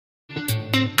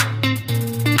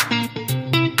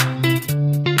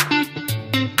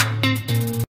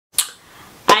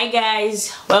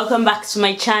guys, welcome back to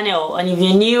my channel, and if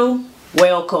you're new,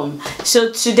 welcome. So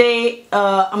today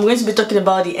I'm going to be talking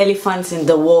about the elephant in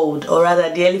the world, or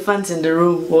rather the elephant in the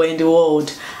room or in the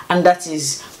world, and that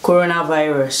is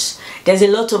coronavirus. There's a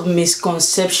lot of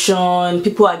misconception,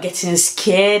 people are getting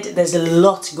scared, there's a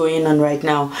lot going on right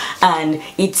now, and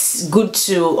it's good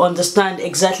to understand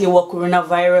exactly what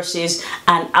coronavirus is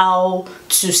and how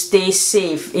to stay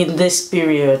safe in this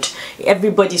period.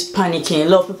 Everybody's panicking, a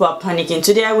lot of people are panicking.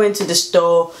 Today I went to the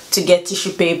store to get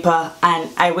tissue paper, and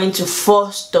I went to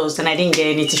 4 stores and I didn't get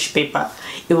any tissue paper.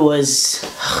 It was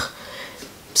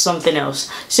something else.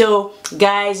 So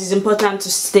guys, it's important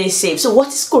to stay safe. So what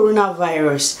is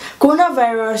coronavirus?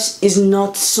 Coronavirus is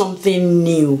not something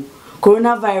new.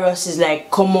 Coronavirus is like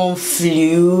common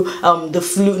flu,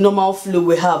 normal flu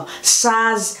we have.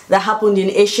 SARS that happened in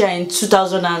Asia in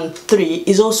 2003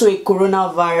 is also a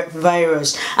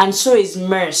coronavirus, and so is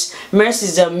MERS. MERS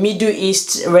is a Middle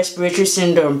East respiratory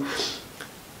syndrome,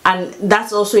 and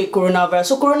that's also a coronavirus.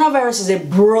 So coronavirus is a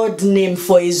broad name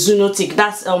for a zoonotic.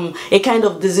 That's a kind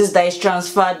of disease that is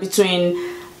transferred between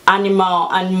animal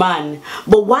and man.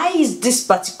 But why is this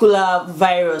particular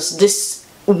virus, this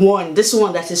one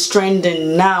that is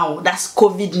trending now, that's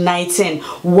COVID-19,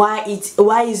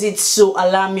 why is it so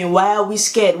alarming? Why are we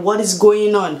scared? What is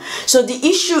going on? So the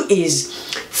issue is,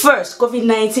 first,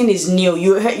 COVID-19 is new.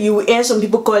 You hear some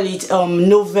people call it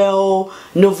novel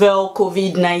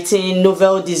COVID-19,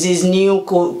 novel disease, new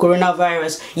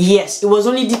coronavirus. Yes, it was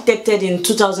only detected in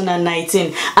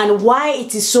 2019, and why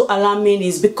it is so alarming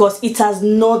is because it has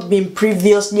not been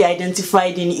previously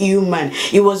identified in human.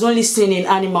 It was only seen in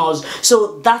animals.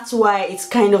 So that's why it's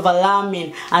kind of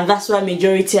alarming, and that's why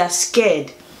majority are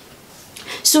scared.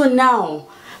 So now,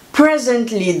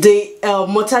 presently, the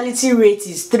mortality rate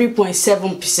is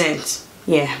 3.7%.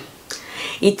 Yeah,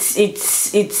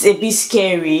 it's a bit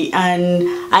scary, and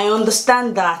I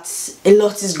understand that a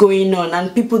lot is going on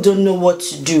and people don't know what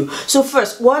to do. So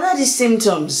first, what are the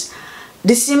symptoms?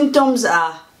 The symptoms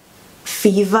are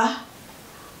fever,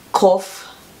 cough,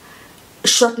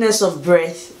 shortness of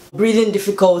breath, breathing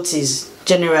difficulties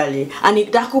generally, and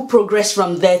that could progress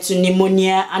from there to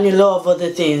pneumonia and a lot of other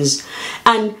things.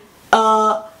 And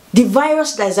the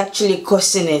virus that is actually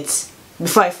causing it,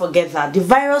 before I forget that, the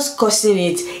virus causing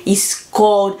it is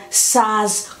called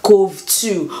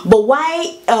SARS-CoV-2. But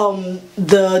why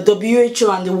the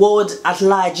WHO and the world at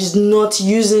large is not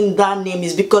using that name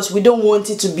is because we don't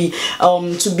want it to be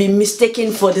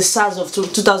mistaken for the SARS of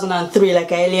 2003,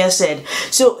 like I earlier said.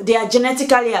 So they are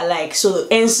genetically alike, so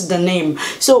hence the name.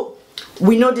 So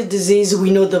we know the disease, we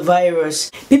know the virus.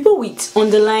 People with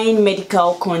underlying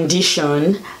medical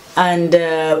condition and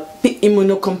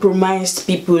immunocompromised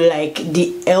people like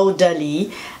the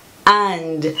elderly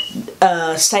and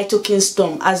cytokine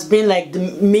storm has been like the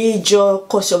major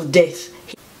cause of death.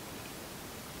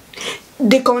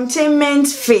 The containment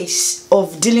phase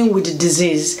of dealing with the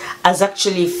disease has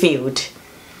actually failed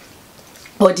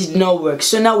or did not work.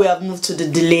 So now we have moved to the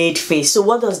delayed phase. So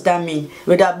what does that mean?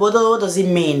 What does it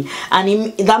mean?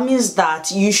 And that means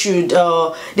that you should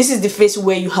this is the phase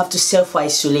where you have to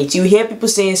self-isolate. You hear people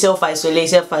saying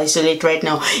self-isolate right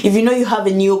now. If you know you have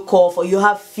a new cough, or you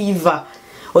have fever,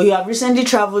 or you have recently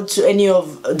traveled to any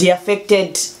of the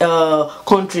affected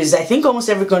countries, I think almost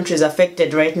every country is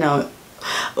affected right now.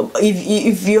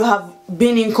 If you have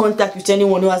been in contact with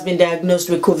anyone who has been diagnosed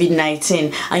with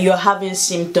COVID-19 and you're having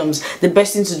symptoms, the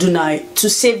best thing to do now to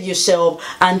save yourself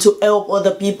and to help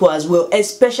other people as well,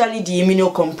 especially the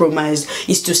immunocompromised,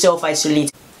 is to self-isolate.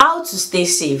 How to stay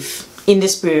safe in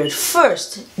this period?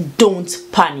 First, don't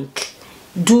panic.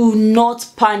 Do not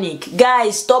panic.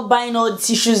 Guys, stop buying all the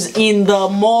tissues in the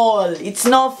mall. It's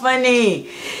not funny.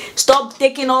 Stop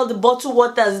taking all the bottled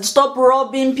waters. Stop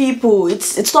robbing people.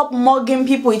 Stop mugging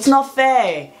people. It's not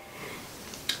fair.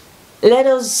 Let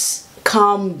us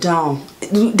calm down.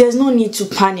 There's no need to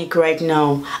panic right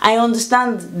now. I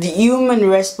understand the human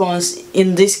response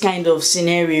in this kind of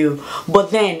scenario, but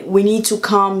then we need to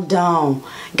calm down.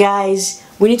 Guys,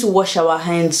 we need to wash our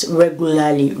hands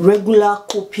regularly. Regular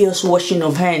copious washing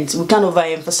of hands. We can't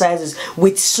overemphasize this,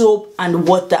 with soap and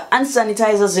water. Hand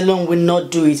sanitizers alone will not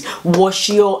do it. Wash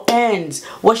your hands.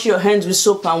 Wash your hands with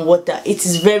soap and water. It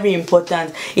is very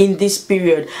important in this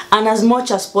period. And as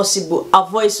much as possible,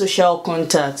 avoid social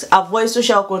contact. Avoid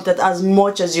social contact as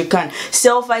much as you can.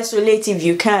 Self-isolate if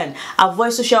you can.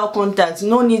 Avoid social contact.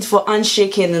 No need for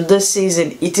handshaking in this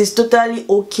season. It is totally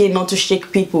okay not to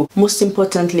shake people. Most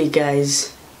importantly, guys,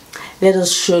 let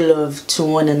us show love to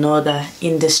one another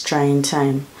in this trying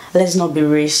time. Let's not be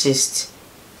racist.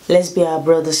 Let's be our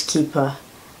brother's keeper.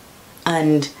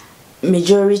 And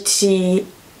majority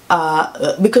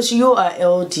are because you are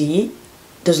healthy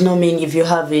does not mean if you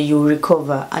have it you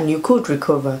recover, and you could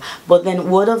recover. But then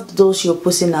what of those you're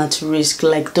putting at risk,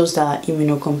 like those that are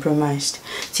immunocompromised?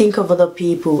 Think of other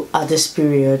people at this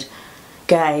period.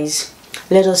 Guys,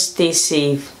 let us stay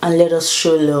safe and let us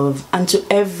show love. And to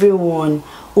everyone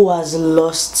who has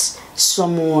lost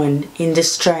someone in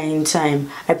this trying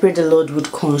time, I pray the Lord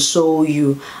would console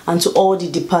you. And to all the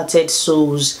departed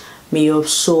souls, may your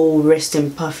soul rest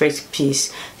in perfect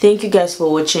peace. Thank you guys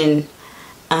for watching,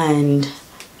 and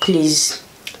please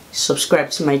subscribe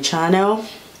to my channel.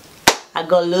 I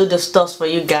got a load of stuff for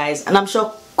you guys, and I'm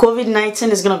sure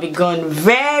COVID-19 is gonna be gone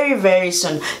very, very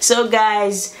soon. So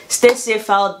guys, stay safe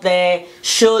out there,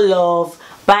 show love.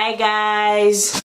 Bye guys.